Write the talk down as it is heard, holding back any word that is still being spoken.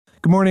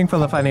Good morning from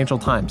the Financial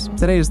Times.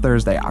 Today is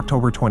Thursday,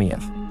 October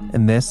 20th,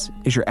 and this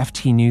is your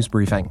FT News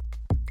Briefing.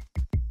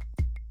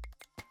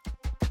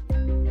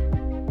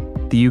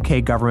 The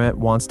UK government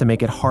wants to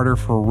make it harder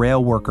for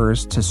rail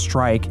workers to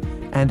strike,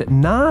 and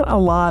not a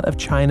lot of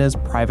China's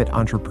private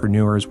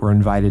entrepreneurs were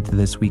invited to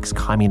this week's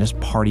Communist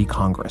Party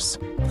Congress.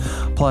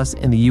 Plus,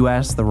 in the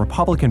US, the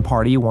Republican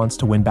Party wants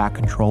to win back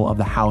control of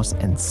the House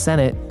and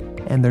Senate,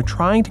 and they're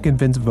trying to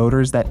convince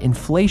voters that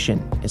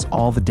inflation is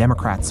all the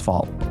Democrats'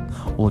 fault.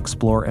 We'll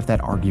explore if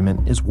that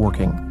argument is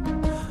working.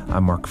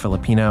 I'm Mark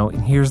Filipino,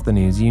 and here's the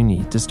news you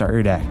need to start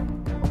your day.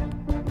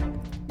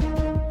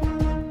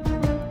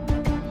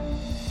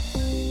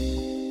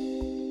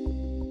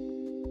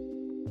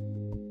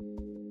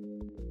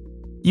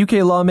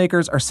 UK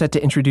lawmakers are set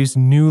to introduce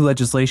new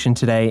legislation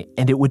today,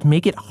 and it would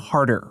make it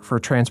harder for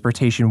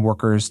transportation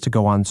workers to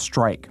go on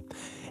strike.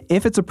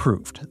 If it's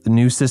approved, the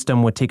new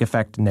system would take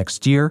effect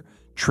next year.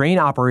 Train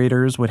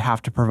operators would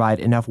have to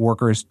provide enough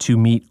workers to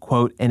meet,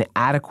 quote, an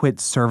adequate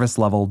service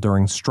level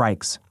during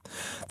strikes.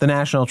 The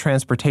National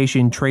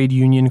Transportation Trade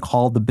Union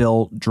called the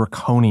bill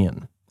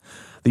draconian.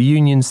 The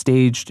union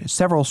staged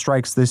several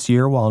strikes this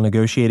year while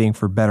negotiating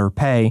for better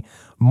pay.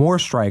 More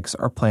strikes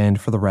are planned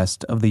for the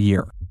rest of the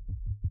year.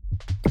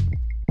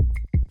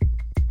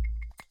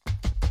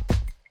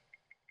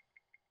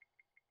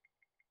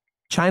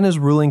 China's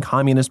ruling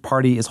Communist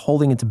Party is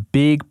holding its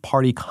big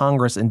party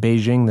congress in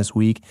Beijing this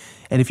week,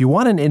 and if you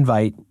want an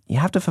invite, you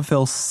have to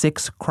fulfill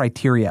 6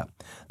 criteria.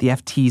 The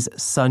FT's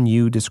Sun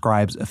Yu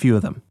describes a few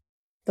of them.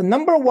 The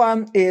number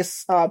one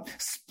is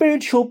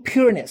spiritual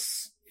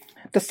pureness.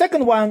 The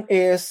second one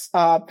is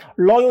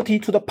loyalty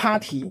to the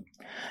party.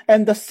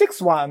 And the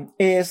 6th one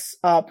is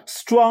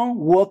strong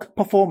work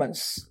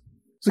performance.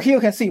 So here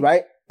you can see,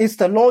 right? It's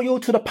the loyal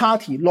to the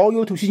party,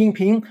 loyal to Xi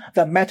Jinping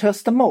that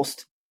matters the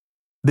most.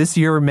 This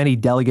year, many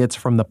delegates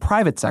from the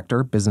private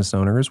sector, business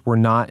owners, were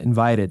not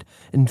invited.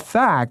 In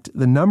fact,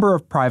 the number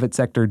of private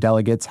sector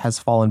delegates has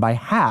fallen by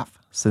half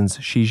since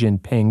Xi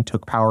Jinping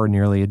took power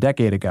nearly a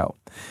decade ago.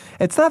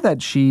 It's not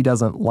that Xi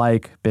doesn't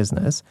like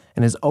business.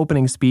 In his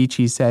opening speech,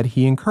 he said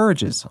he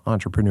encourages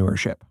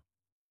entrepreneurship.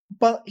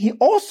 But he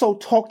also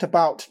talked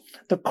about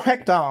the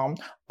crackdown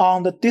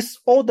on the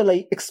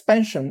disorderly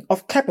expansion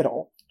of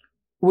capital,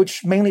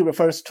 which mainly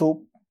refers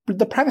to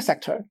the private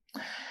sector.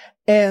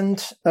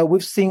 And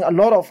we've seen a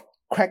lot of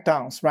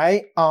crackdowns,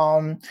 right,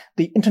 on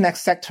the internet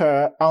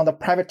sector, on the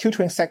private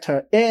tutoring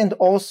sector, and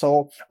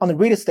also on the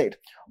real estate,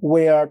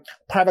 where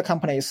private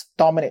companies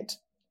dominate.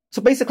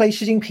 So basically,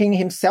 Xi Jinping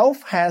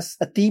himself has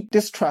a deep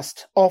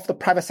distrust of the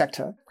private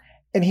sector.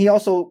 And he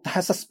also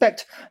has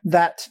suspect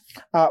that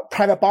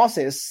private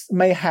bosses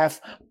may have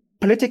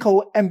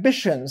political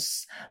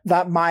ambitions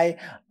that might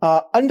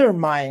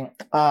undermine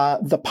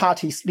the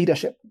party's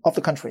leadership of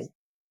the country.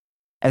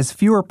 As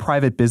fewer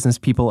private business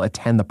people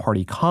attend the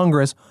party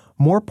congress,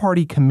 more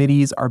party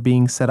committees are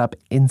being set up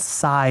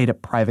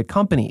inside private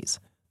companies.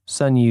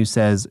 Sun Yu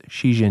says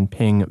Xi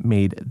Jinping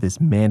made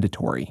this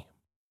mandatory.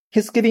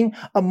 He's giving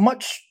a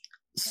much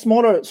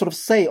smaller sort of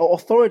say or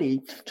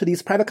authority to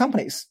these private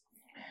companies.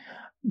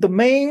 The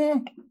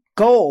main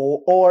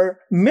goal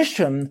or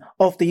mission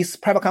of these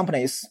private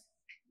companies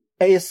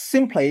is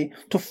simply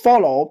to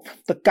follow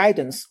the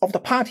guidance of the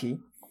party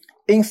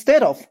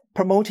instead of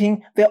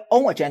promoting their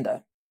own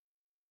agenda.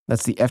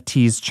 That's the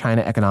FT's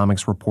China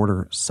economics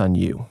reporter, Sun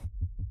Yu.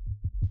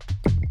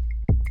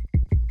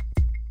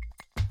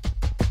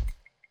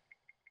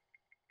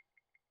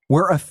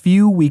 We're a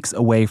few weeks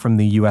away from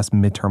the U.S.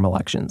 midterm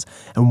elections,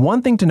 and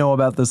one thing to know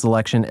about this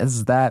election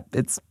is that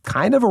it's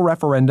kind of a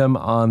referendum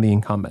on the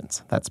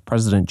incumbents. That's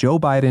President Joe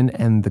Biden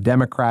and the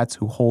Democrats,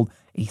 who hold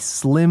a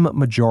slim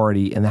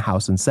majority in the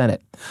House and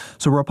Senate.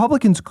 So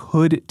Republicans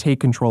could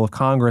take control of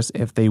Congress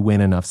if they win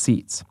enough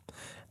seats.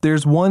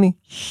 There's one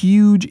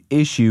huge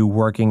issue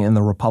working in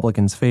the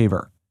Republicans'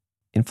 favor: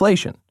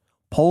 inflation.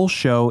 Polls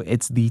show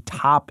it's the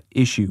top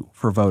issue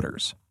for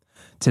voters.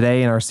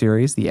 Today in our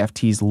series, the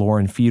FT's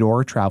Lauren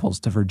Fedor travels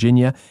to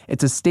Virginia.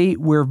 It's a state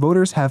where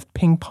voters have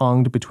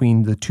ping-ponged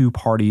between the two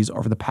parties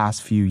over the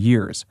past few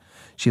years.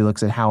 She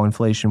looks at how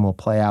inflation will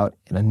play out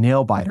in a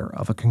nail-biter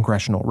of a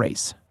congressional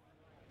race.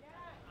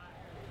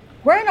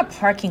 We're in a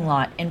parking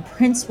lot in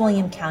Prince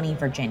William County,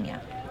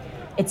 Virginia.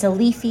 It's a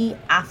leafy,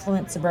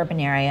 affluent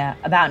suburban area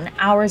about an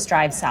hour's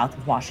drive south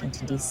of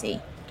Washington, D.C.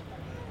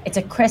 It's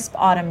a crisp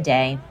autumn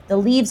day, the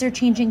leaves are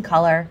changing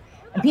color,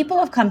 and people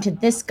have come to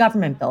this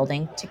government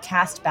building to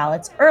cast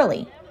ballots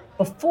early,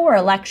 before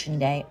Election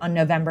Day on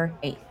November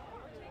 8th.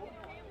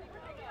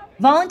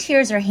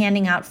 Volunteers are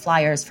handing out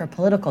flyers for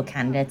political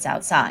candidates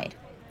outside.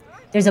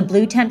 There's a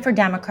blue tent for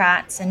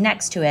Democrats, and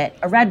next to it,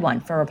 a red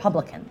one for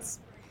Republicans.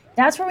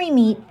 That's where we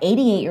meet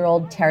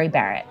 88-year-old Terry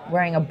Barrett,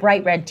 wearing a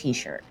bright red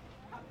t-shirt.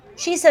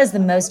 She says the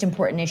most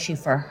important issue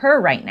for her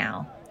right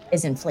now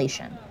is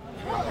inflation.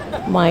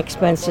 My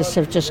expenses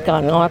have just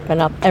gone up and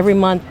up. Every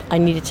month I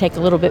need to take a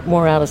little bit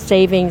more out of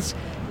savings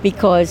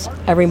because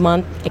every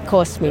month it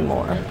costs me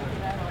more.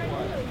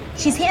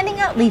 She's handing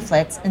out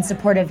leaflets in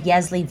support of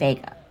Yesli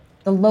Vega,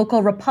 the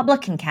local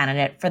Republican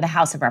candidate for the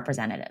House of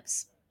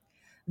Representatives.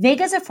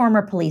 Vega's a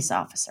former police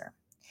officer,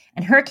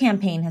 and her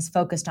campaign has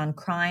focused on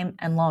crime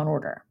and law and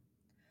order.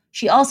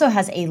 She also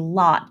has a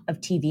lot of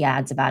TV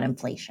ads about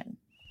inflation.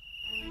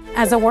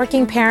 As a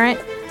working parent,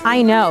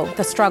 I know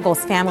the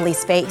struggles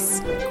families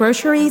face.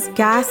 Groceries,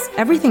 gas,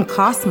 everything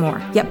costs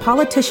more, yet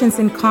politicians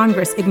in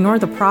Congress ignore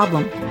the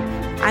problem.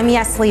 I'm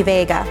Yesli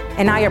Vega,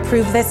 and I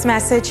approve this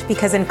message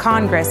because in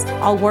Congress,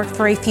 I'll work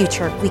for a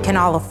future we can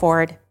all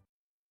afford.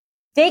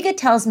 Vega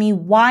tells me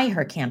why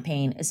her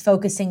campaign is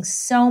focusing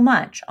so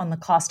much on the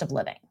cost of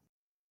living.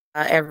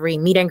 Every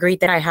meet and greet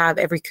that I have,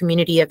 every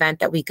community event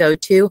that we go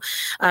to,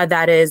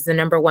 that is the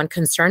number one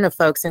concern of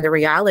folks. And the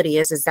reality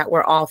is that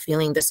we're all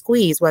feeling the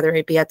squeeze, whether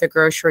it be at the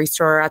grocery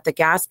store or at the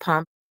gas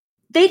pump.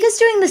 Vega's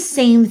doing the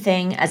same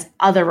thing as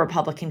other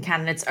Republican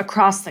candidates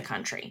across the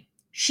country.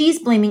 She's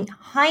blaming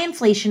high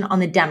inflation on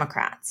the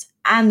Democrats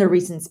and the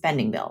recent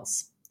spending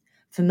bills.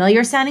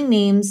 Familiar sounding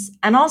names,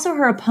 and also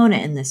her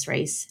opponent in this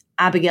race,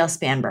 Abigail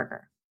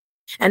Spanberger.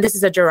 And this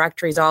is a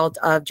direct result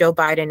of Joe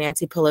Biden,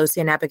 Nancy Pelosi,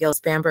 and Abigail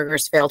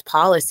Spanberger's failed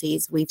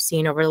policies. We've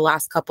seen over the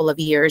last couple of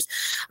years,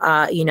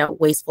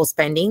 wasteful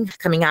spending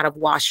coming out of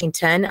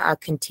Washington,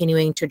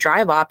 continuing to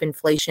drive up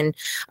inflation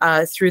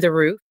through the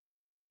roof.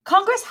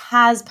 Congress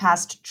has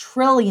passed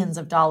trillions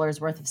of dollars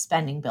worth of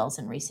spending bills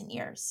in recent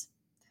years.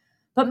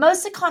 But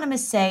most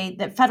economists say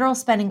that federal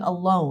spending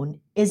alone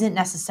isn't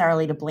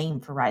necessarily to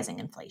blame for rising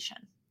inflation.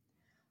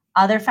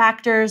 Other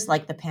factors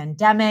like the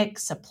pandemic,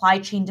 supply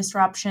chain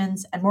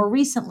disruptions, and more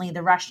recently,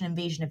 the Russian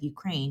invasion of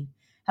Ukraine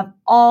have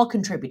all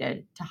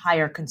contributed to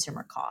higher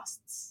consumer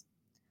costs.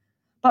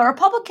 But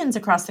Republicans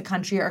across the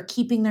country are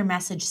keeping their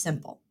message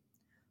simple.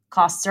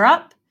 Costs are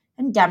up,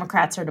 and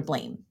Democrats are to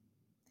blame.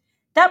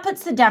 That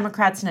puts the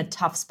Democrats in a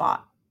tough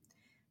spot.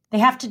 They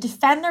have to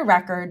defend their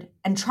record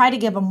and try to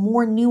give a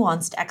more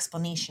nuanced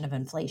explanation of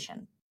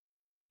inflation.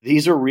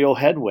 These are real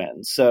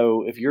headwinds.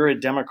 So if you're a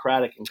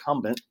Democratic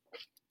incumbent,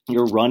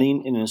 you're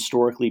running in an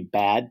historically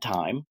bad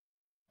time.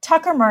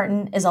 Tucker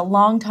Martin is a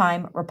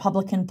longtime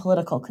Republican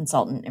political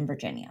consultant in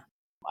Virginia.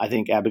 I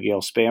think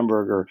Abigail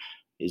Spanberger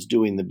is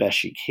doing the best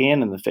she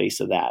can in the face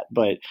of that.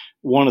 But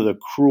one of the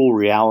cruel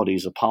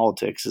realities of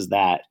politics is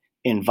that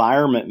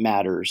environment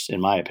matters, in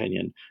my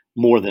opinion,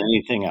 more than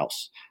anything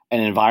else.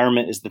 And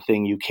environment is the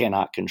thing you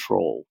cannot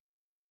control.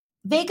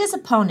 Vega's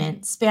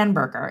opponent,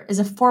 Spanberger, is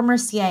a former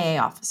CIA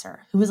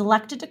officer who was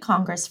elected to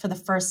Congress for the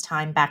first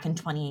time back in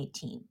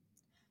 2018.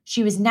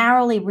 She was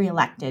narrowly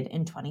reelected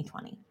in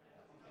 2020.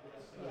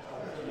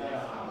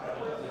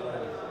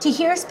 To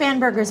hear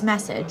Spanberger's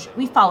message,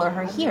 we follow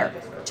her here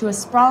to a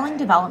sprawling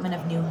development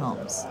of new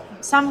homes,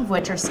 some of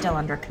which are still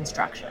under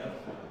construction.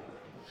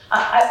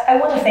 I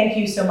want to thank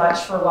you so much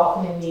for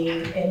welcoming me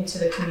into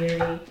the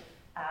community.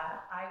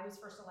 I was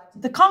first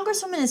elected. The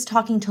Congresswoman is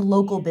talking to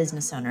local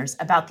business owners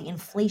about the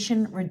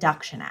Inflation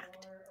Reduction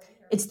Act.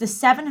 It's the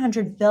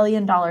 $700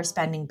 billion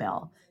spending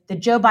bill that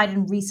Joe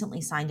Biden recently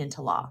signed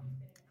into law.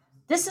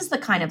 This is the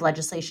kind of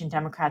legislation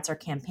Democrats are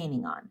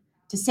campaigning on,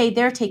 to say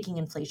they're taking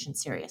inflation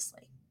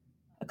seriously.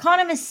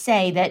 Economists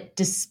say that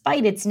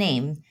despite its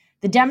name,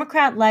 the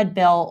Democrat-led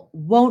bill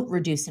won't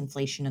reduce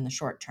inflation in the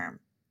short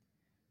term.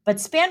 But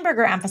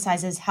Spanberger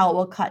emphasizes how it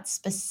will cut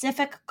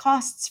specific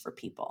costs for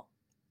people,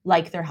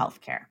 like their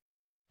health care.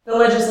 The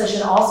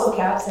legislation also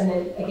caps, and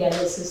again,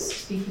 this is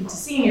speaking to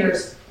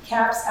seniors,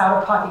 caps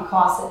out-of-pocket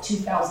costs at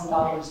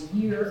 $2,000 a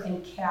year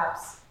and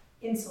caps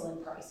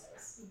insulin prices.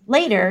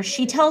 Later,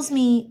 she tells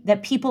me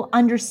that people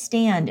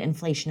understand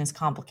inflation is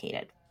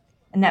complicated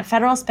and that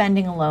federal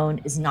spending alone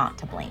is not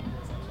to blame.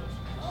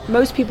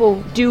 Most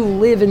people do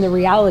live in the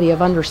reality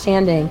of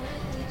understanding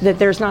that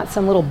there's not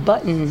some little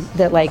button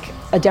that like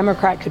a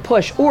Democrat could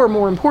push, or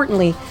more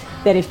importantly,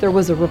 that if there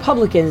was a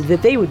Republican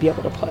that they would be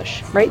able to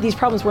push, right? These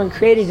problems weren't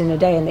created in a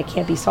day and they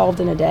can't be solved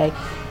in a day.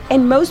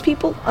 And most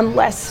people,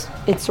 unless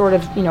it's sort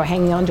of,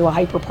 hanging on to a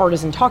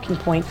hyper-partisan talking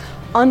point,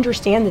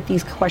 understand that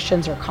these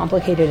questions are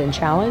complicated and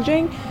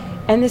challenging.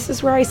 And this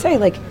is where I say,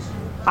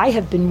 I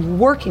have been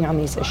working on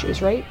these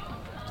issues, right?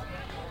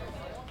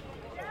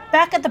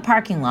 Back at the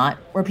parking lot,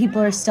 where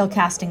people are still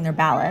casting their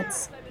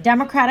ballots,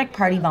 Democratic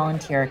Party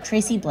volunteer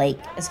Tracy Blake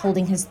is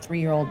holding his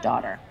 3-year-old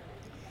daughter.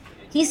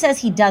 He says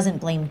he doesn't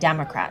blame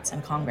Democrats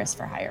in Congress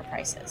for higher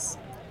prices,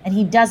 and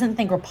he doesn't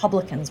think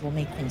Republicans will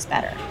make things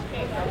better.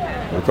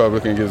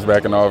 Republican gets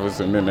back in office,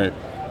 and then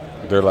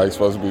they're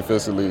supposed to be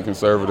fiscally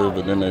conservative,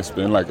 but then they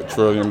spend $1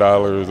 trillion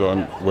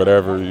on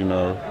whatever,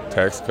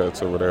 tax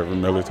cuts or whatever,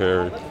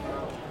 military.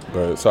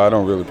 So I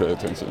don't really pay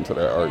attention to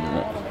that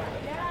argument.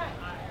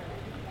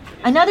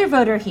 Another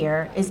voter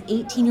here is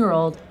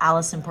 18-year-old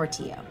Allison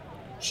Portillo.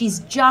 She's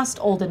just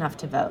old enough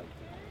to vote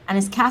and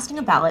is casting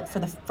a ballot for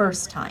the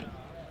first time.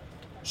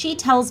 She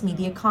tells me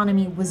the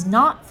economy was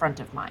not front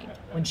of mind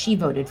when she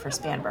voted for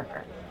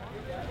Spanberger.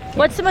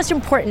 What's the most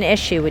important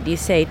issue, would you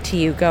say, to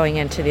you going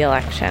into the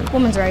election?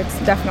 Women's rights,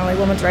 definitely.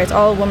 Women's rights,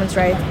 all women's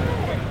rights.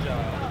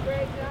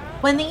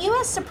 When the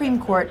U.S. Supreme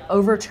Court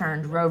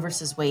overturned Roe v.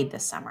 Wade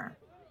this summer,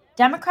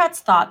 Democrats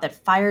thought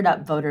that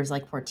fired-up voters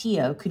like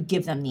Portillo could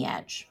give them the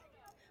edge.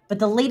 But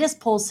the latest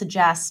polls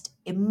suggest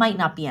it might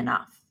not be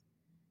enough.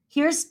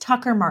 Here's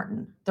Tucker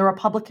Martin, the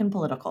Republican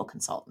political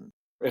consultant.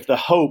 If the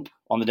hope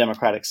on the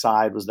Democratic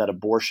side was that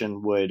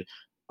abortion would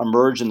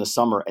emerge in the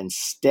summer and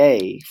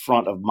stay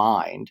front of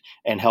mind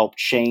and help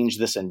change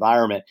this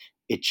environment,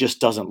 it just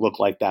doesn't look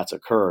like that's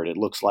occurred. It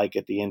looks like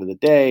at the end of the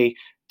day,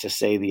 to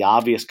say the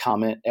obvious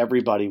comment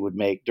everybody would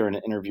make during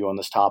an interview on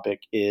this topic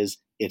is,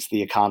 it's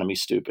the economy,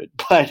 stupid.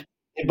 But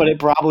it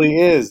probably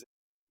is.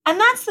 And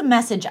that's the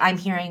message I'm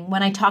hearing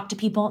when I talk to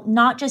people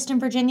not just in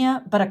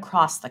Virginia, but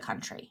across the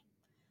country.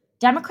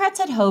 Democrats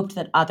had hoped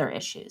that other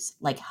issues,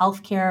 like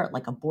healthcare,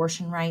 like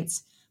abortion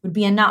rights, would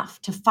be enough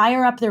to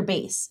fire up their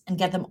base and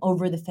get them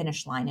over the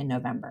finish line in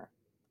November.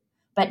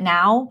 But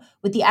now,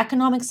 with the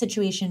economic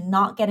situation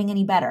not getting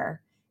any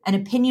better, and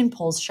opinion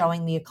polls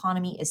showing the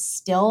economy is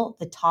still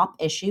the top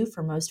issue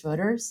for most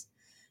voters,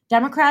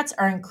 Democrats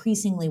are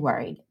increasingly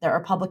worried that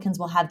Republicans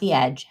will have the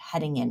edge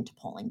heading into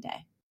polling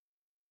day.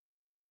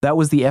 That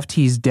was the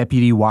FT's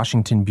Deputy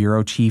Washington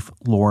Bureau Chief,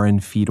 Lauren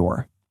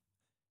Fedor.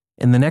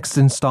 In the next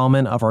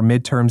installment of our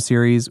midterm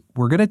series,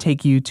 we're going to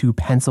take you to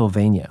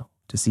Pennsylvania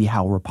to see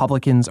how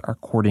Republicans are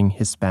courting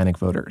Hispanic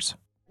voters.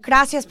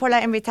 Gracias por la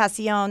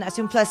invitación. Es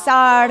un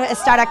placer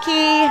estar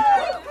aquí.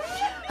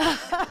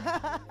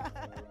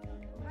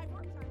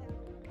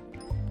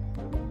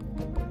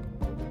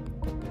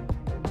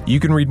 You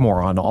can read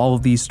more on all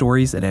of these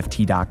stories at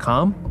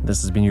FT.com.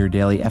 This has been your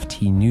daily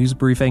FT News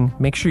Briefing.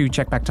 Make sure you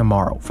check back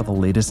tomorrow for the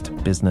latest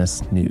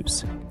business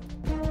news.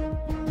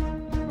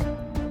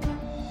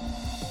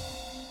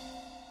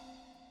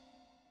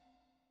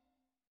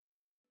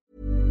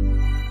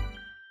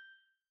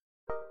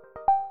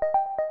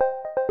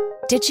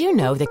 Did you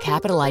know the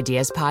Capital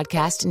Ideas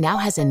podcast now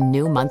has a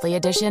new monthly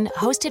edition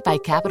hosted by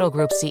Capital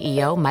Group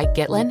CEO Mike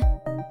Gitlin?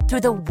 Through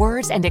the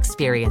words and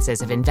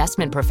experiences of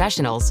investment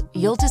professionals,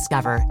 you'll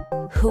discover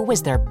who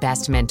was their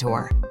best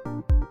mentor,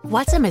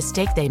 what's a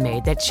mistake they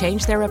made that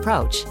changed their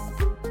approach,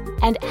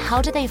 and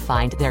how do they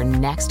find their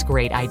next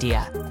great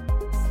idea.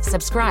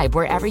 Subscribe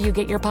wherever you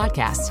get your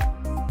podcasts.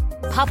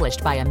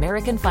 Published by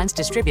American Funds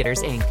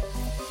Distributors, Inc.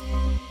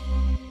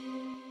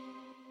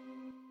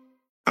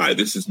 Hi,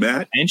 this is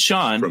Matt and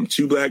Sean from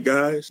Two Black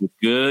Guys with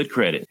Good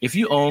Credit. If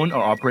you own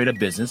or operate a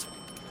business,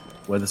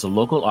 whether it's a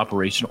local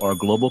operation or a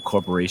global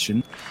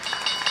corporation,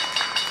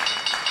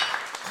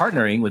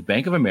 partnering with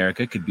Bank of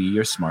America could be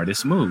your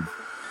smartest move.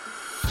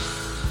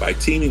 By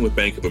teaming with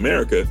Bank of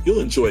America,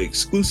 you'll enjoy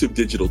exclusive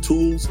digital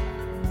tools,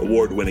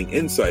 award-winning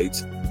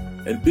insights,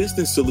 and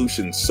business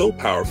solutions so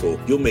powerful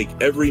you'll make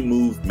every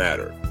move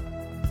matter.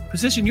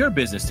 Position your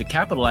business to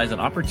capitalize on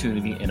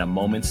opportunity in a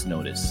moment's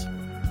notice.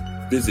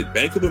 Visit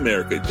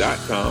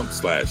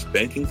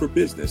bankofamerica.com/banking for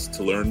business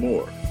to learn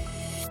more.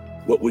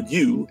 What would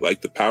you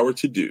like the power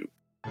to do?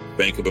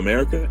 Bank of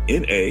America,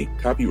 N.A.,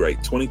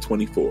 copyright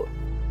 2024.